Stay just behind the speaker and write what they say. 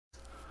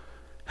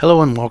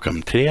Hello and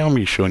welcome. Today I'm going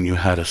to be showing you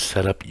how to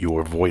set up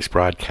your voice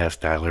broadcast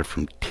dialer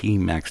from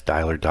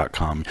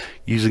tmaxdialer.com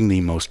using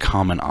the most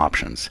common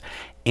options.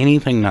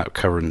 Anything not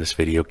covered in this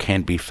video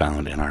can be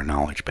found in our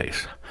knowledge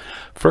base.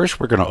 First,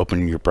 we're going to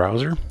open your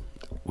browser.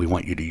 We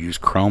want you to use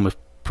Chrome if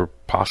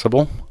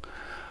possible.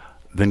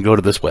 Then go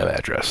to this web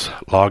address,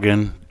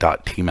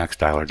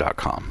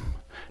 login.tmaxdialer.com.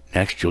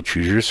 Next, you'll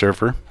choose your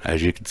server.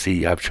 As you can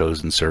see, I've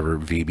chosen server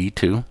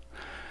VB2.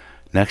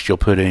 Next, you'll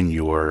put in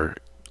your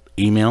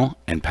email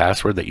and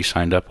password that you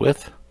signed up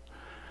with.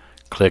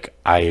 Click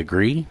I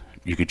agree.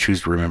 You could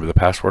choose to remember the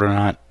password or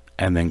not,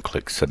 and then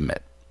click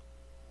submit.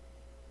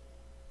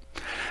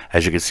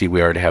 As you can see,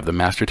 we already have the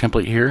master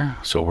template here,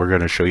 so we're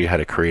going to show you how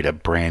to create a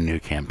brand new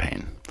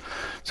campaign.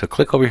 So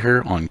click over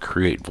here on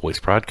create voice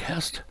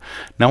broadcast.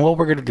 Now what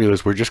we're going to do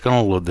is we're just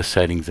going to load the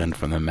settings in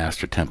from the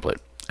master template,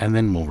 and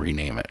then we'll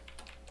rename it.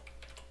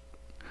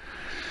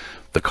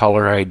 The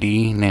caller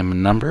ID, name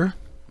and number.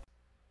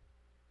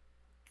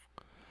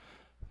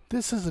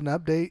 This is an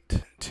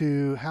update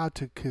to how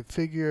to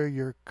configure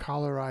your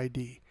caller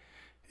ID.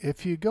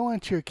 If you go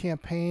into your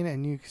campaign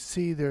and you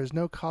see there's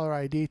no caller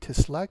ID to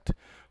select,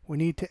 we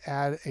need to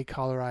add a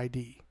caller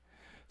ID.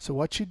 So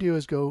what you do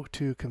is go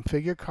to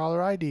configure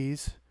caller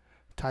IDs,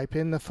 type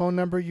in the phone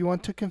number you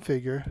want to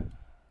configure,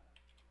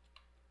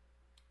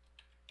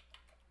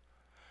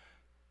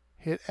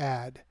 hit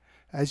add.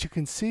 As you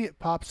can see, it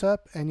pops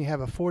up and you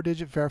have a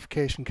 4-digit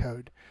verification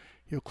code.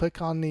 You'll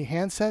click on the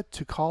handset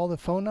to call the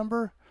phone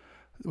number,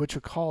 which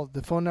will call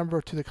the phone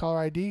number to the caller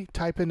ID,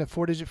 type in the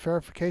 4-digit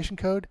verification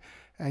code,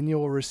 and you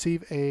will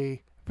receive a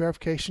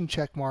verification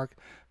check mark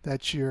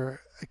that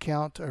your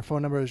account or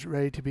phone number is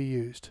ready to be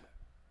used.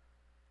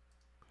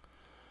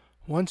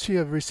 Once you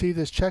have received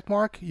this check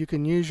mark, you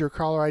can use your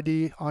caller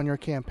ID on your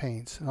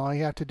campaigns. And all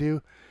you have to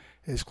do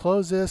is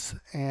close this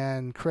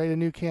and create a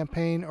new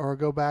campaign, or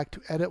go back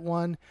to edit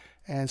one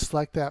and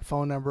select that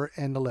phone number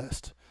in the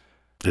list.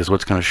 This is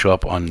what's going to show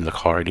up on the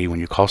caller ID when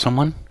you call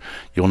someone.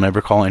 You'll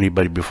never call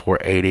anybody before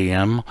 8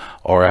 a.m.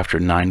 or after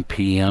 9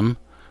 p.m.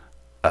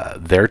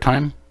 Their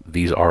time.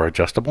 These are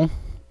adjustable.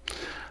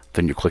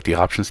 Then you click the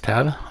options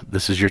tab.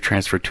 This is your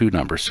transfer to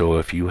number. So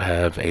if you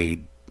have a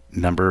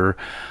number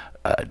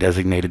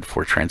designated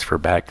for transfer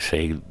back,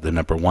 say the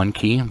number 1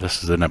 key,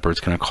 this is the number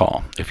it's going to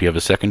call. If you have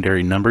a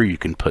secondary number, you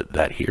can put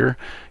that here.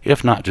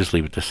 If not, just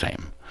leave it the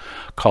same.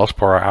 Calls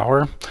per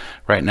hour.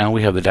 Right now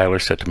we have the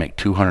dialer set to make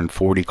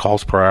 240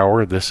 calls per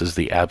hour. This is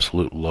the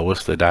absolute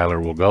lowest the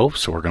dialer will go,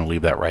 so we're going to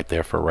leave that right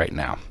there for right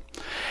now.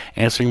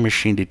 Answering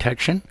machine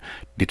detection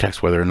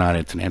detects whether or not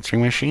it's an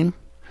answering machine.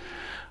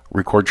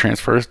 Record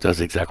transfers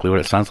does exactly what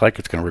it sounds like.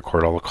 It's going to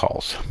record all the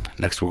calls.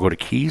 Next we'll go to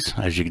keys.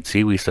 As you can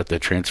see, we set the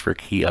transfer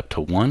key up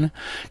to 1.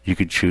 You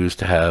could choose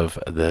to have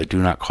the do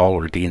not call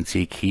or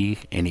DNC key,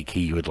 any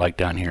key you would like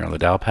down here on the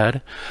dial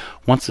pad.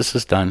 Once this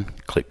is done,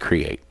 click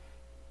create.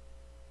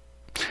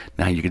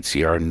 Now you can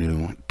see our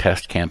new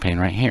test campaign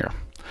right here.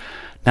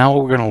 Now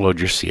we're going to load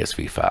your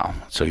CSV file.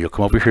 So you'll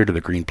come over here to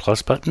the green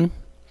plus button.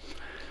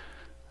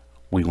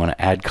 We want to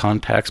add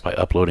contacts by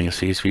uploading a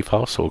CSV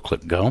file, so we'll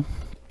click go.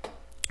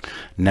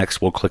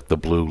 Next we'll click the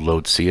blue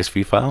load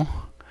CSV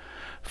file.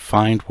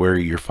 Find where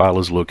your file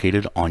is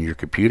located on your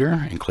computer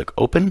and click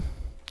open.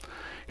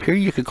 Here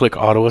you can click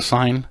auto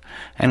assign,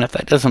 and if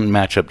that doesn't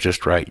match up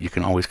just right, you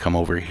can always come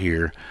over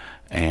here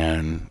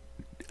and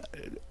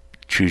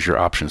choose your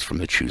options from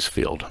the choose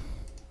field.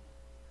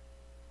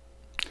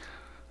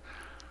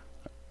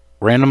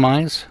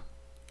 Randomize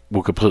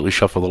will completely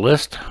shuffle the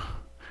list.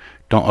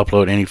 Don't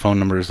upload any phone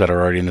numbers that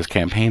are already in this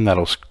campaign.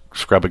 That'll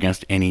scrub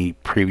against any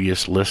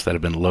previous lists that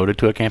have been loaded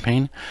to a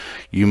campaign.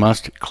 You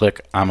must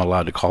click I'm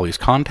allowed to call these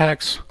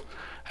contacts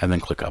and then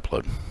click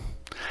upload.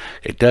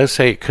 It does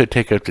say it could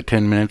take up to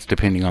 10 minutes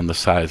depending on the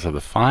size of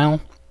the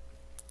file.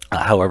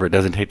 However, it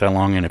doesn't take that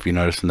long, and if you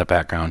notice in the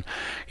background,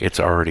 it's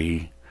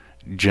already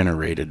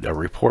generated a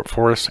report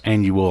for us,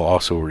 and you will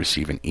also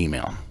receive an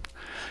email.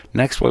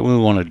 Next, what we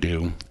want to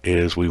do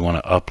is we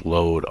want to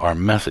upload our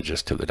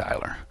messages to the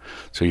dialer.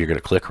 So you're going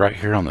to click right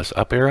here on this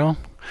up arrow.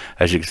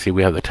 As you can see,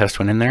 we have the test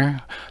one in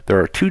there.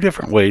 There are 2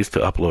 different ways to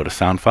upload a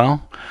sound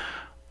file.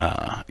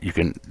 You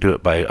can do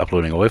it by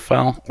uploading a WAV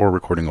file or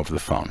recording over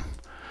the phone.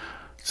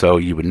 So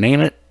you would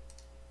name it,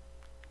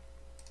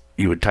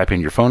 you would type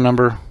in your phone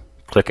number,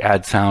 click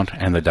add sound,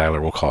 and the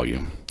dialer will call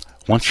you.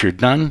 Once you're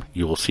done,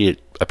 you will see it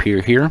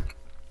appear here.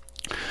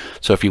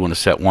 So if you want to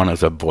set one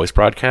as a voice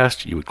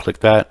broadcast, you would click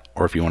that,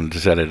 or if you wanted to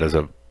set it as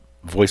a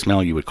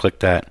voicemail, you would click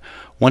that.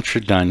 Once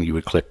you're done, you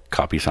would click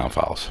copy sound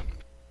files.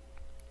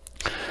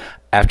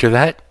 After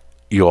that,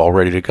 you're all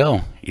ready to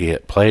go. You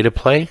hit play to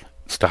play,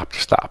 stop to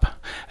stop.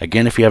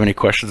 Again, if you have any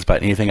questions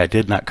about anything I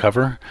did not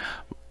cover,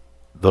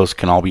 those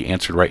can all be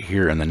answered right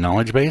here in the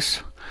knowledge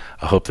base.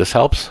 I hope this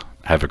helps.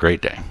 Have a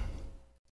great day.